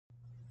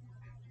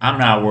I'm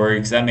not worried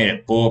because I made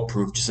it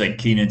bulletproof, just like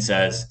Keenan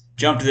says.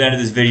 Jump to the end of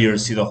this video to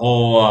see the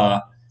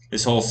whole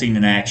this whole scene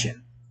in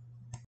action.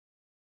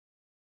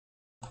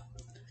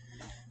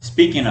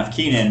 Speaking of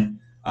Keenan,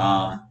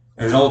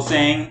 there's an old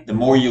saying: the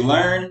more you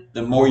learn,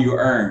 the more you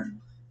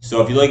earn.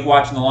 So if you like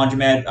watching the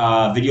laundromat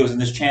videos on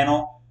this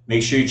channel,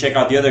 make sure you check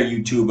out the other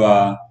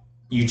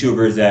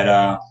YouTubers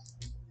that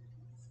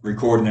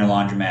record in their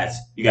laundromats.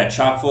 You got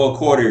Chock full of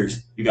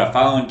quarters. You got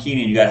Following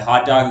Keenan. You got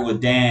Hot Dogging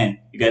with Dan.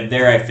 You got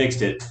There I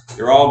Fixed It.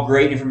 They're all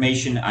great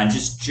information on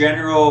just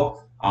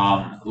general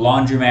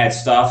laundromat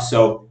stuff.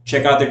 So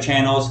check out their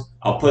channels.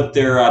 I'll put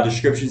their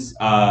descriptions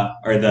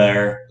or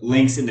their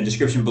links in the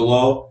description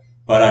below.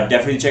 But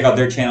definitely check out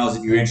their channels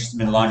if you're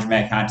interested in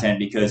laundromat content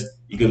because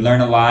you can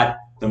learn a lot.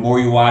 The more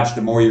you watch,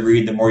 the more you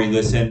read, the more you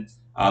listen,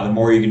 the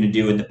more you're going to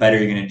do and the better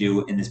you're going to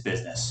do in this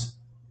business.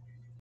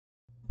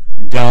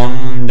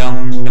 Dum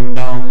dum dum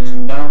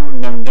dum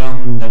dum dum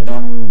dum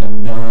dum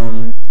dum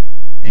dum.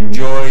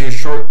 Enjoy your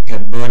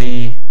shortcut,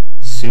 buddy.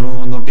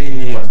 Soon there'll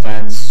be a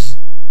fence.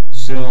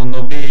 Soon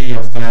there'll be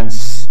a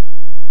fence.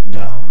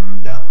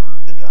 Dum dum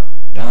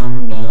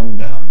dum dum dum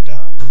dum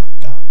dum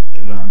dum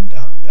dum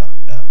dum dum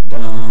dum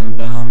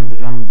dum dum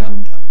dum dum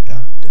dum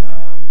dum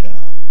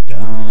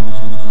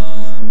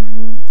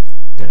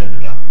dum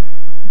dum.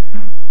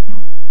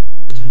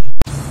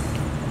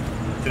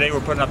 Today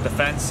we're putting up the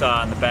fence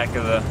on the back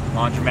of the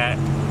laundromat.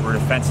 We're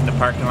fencing the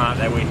parking lot,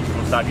 that way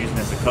we'll stop using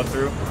this as a cut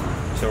through.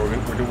 So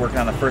we're working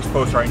on the first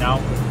post right now.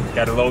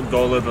 Got to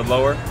go a little bit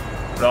lower,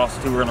 but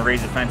also too we're going to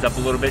raise the fence up a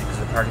little bit because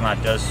the parking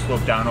lot does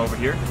slope down over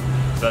here.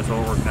 So that's what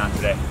we're working on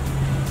today.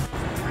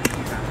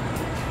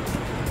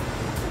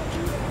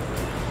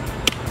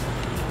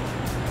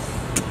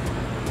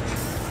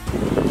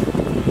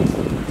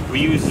 We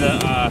use the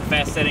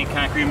fast setting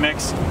concrete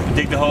mix. We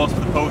dig the holes,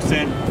 put the posts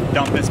in,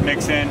 dump this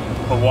mix in,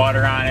 put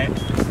water on it.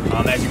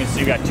 As you can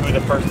see, we got two of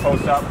the first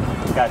posts up.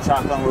 We got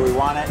chocolate on where we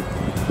want it.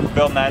 We're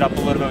building that up a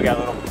little bit. We got a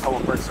little couple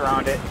bricks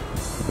around it.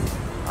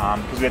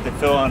 Because we have to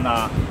fill in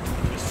the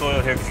soil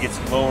here because it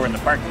gets lower in the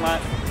parking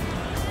lot.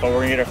 But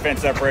we're gonna get our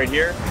fence up right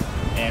here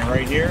and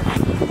right here.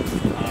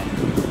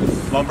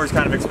 Lumber's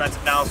kind of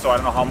expensive now, so I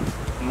don't know how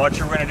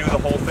much we're gonna do the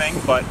whole thing,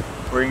 but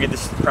we're gonna get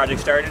this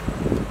project started.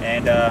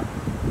 And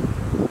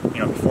you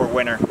know, before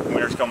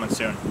winter's coming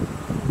soon.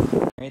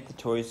 Alright, the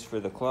toys for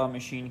the claw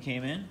machine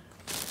came in.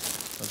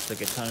 Looks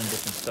like a ton of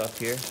different stuff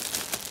here.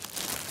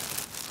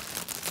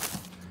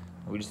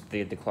 We just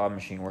get the claw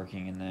machine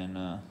working and then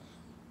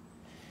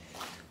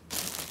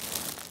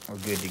we're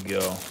good to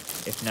go.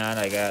 If not,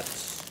 I got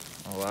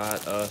a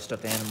lot of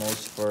stuffed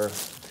animals for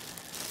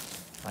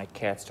my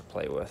cats to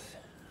play with.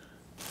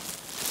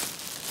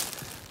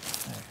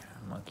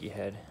 Monkey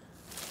head.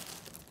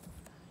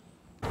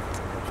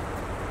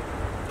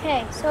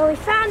 Okay, so we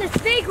found this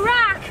big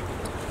rock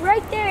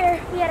right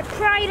there. We had to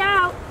pry it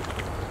out.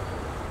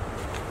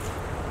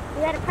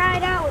 We had to pry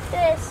it out with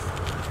this.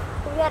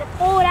 We had to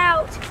pull it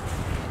out.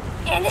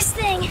 And this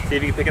thing See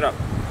if you can pick it up.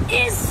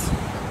 is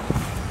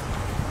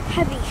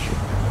heavy.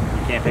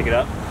 You can't pick it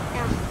up?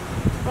 No.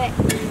 But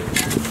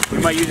we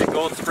might use a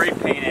gold spray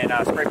paint and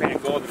spray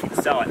painted gold and we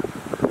can sell it.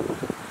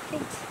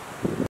 thanks.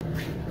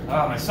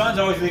 Oh, my son's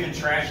always leaving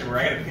trash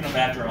everywhere. I gotta clean up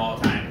after him all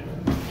the time.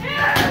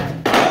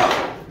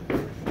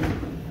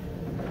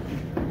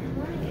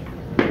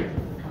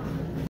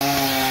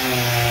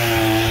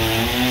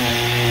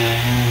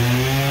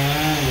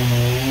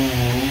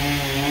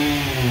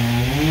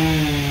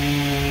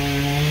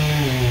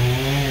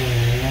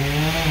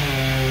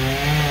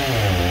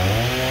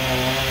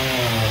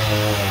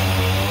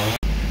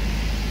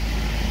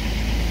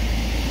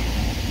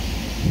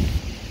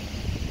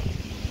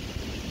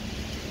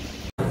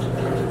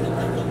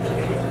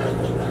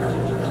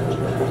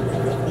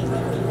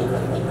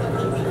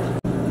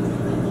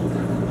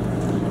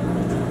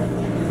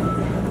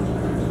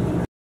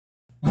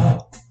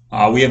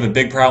 We have a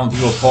big problem with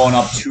people pulling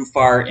up too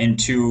far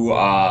into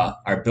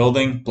our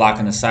building,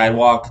 blocking the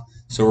sidewalk.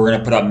 So we're going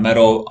to put up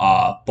metal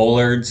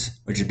bollards,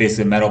 which is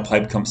basically a metal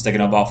pipe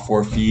sticking up about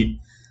 4 feet.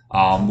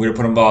 We're going to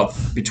put them about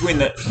between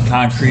the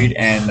concrete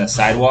and the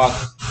sidewalk,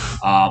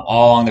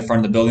 all along the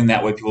front of the building.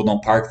 That way people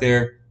don't park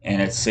there,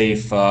 and it's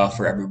safe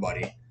for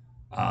everybody.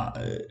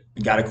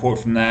 Got a quote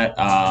from that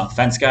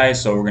fence guy,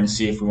 so we're going to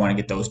see if we want to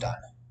get those done.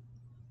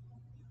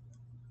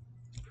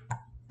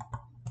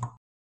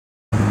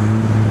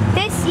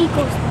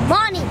 Equals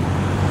money.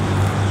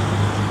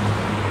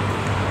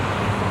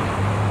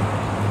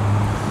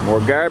 More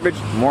garbage,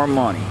 more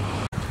money.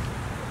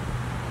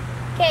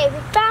 Okay, we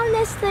found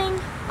this thing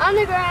on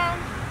the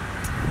ground.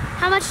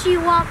 How much do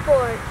you want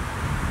for it?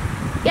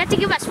 You have to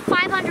give us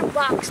 500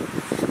 bucks.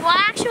 Well,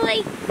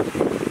 actually,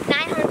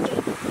 900.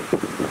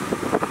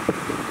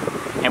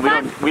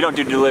 And we don't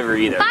do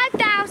delivery either.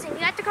 5,000. You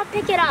have to come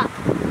pick it up.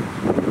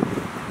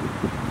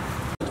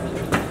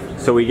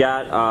 So we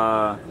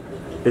got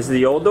this is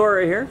the old door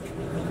right here.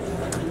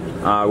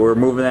 We're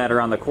moving that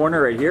around the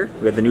corner right here.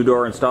 We got the new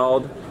door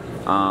installed.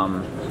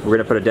 We're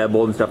gonna put a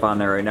deadbolt and stuff on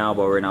there right now,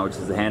 but right now it's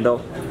just the handle.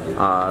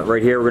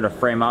 Right here, we're gonna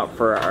frame out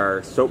for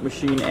our soap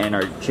machine and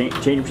our change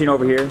machine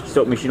over here,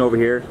 soap machine over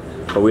here.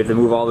 But we have to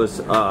move all this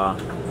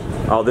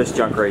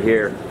junk right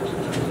here.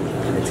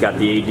 It's got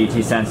the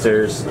AGT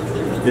sensors.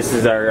 This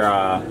is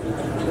our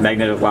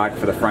magnetic lock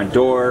for the front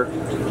door,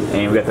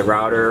 and we got the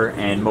router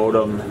and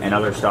modem and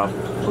other stuff.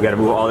 We got to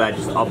move all that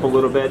just up a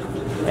little bit,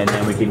 and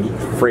then we can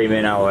frame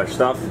in all our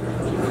stuff.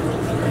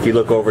 If you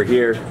look over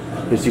here,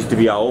 this used to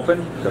be all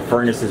open. The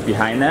furnace is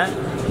behind that,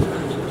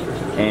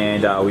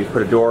 and we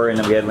put a door in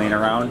that we had laying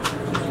around,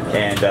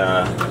 and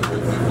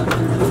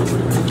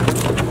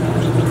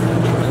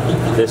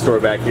this door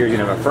back here is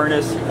gonna have a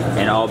furnace,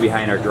 and all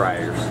behind our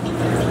dryers.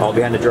 All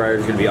behind the dryer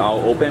is going to be all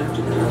open,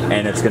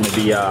 and it's going to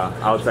be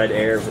outside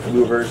air with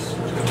louvers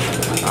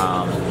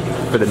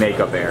for the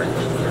makeup air.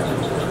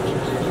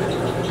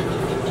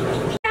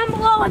 Down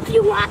below if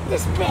you want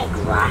this big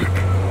rock.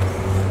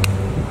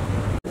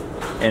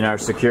 In our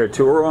secure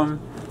tool room,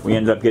 we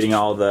ended up getting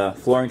all the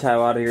flooring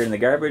tile out of here in the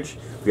garbage.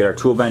 We got our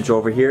tool bench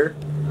over here.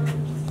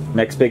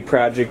 Next big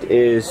project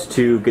is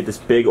to get this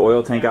big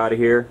oil tank out of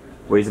here.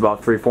 Weighs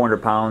about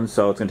 300-400 pounds,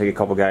 so it's going to take a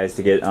couple guys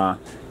to get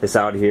this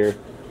out of here.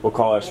 We'll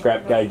call our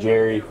scrap guy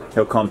Jerry.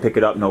 He'll come pick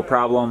it up, no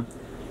problem.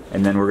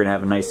 And then we're going to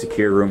have a nice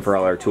secure room for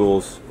all our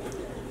tools.